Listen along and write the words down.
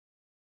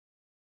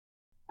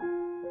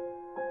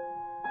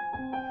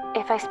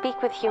If I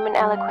speak with human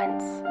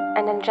eloquence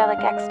and angelic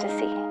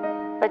ecstasy,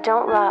 but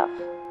don't love,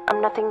 I'm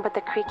nothing but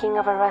the creaking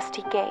of a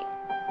rusty gate.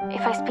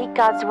 If I speak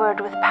God's word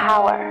with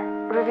power,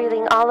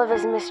 revealing all of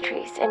his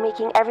mysteries and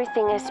making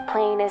everything as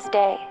plain as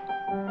day,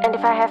 and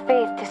if I have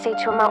faith to say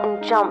to a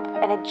mountain jump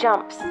and it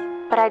jumps,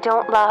 but I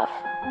don't love,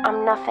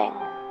 I'm nothing.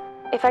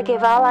 If I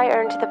give all I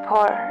earn to the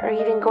poor or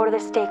even go to the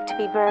stake to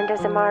be burned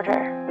as a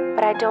martyr,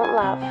 but I don't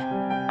love,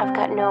 I've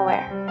got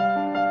nowhere.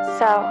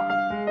 So,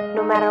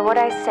 no matter what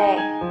I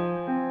say,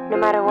 no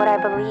matter what I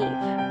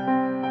believe,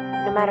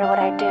 no matter what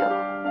I do,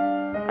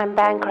 I'm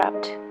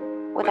bankrupt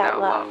without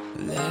love.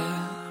 Let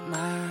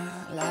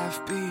my life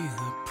be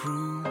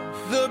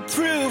the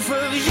proof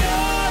of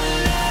your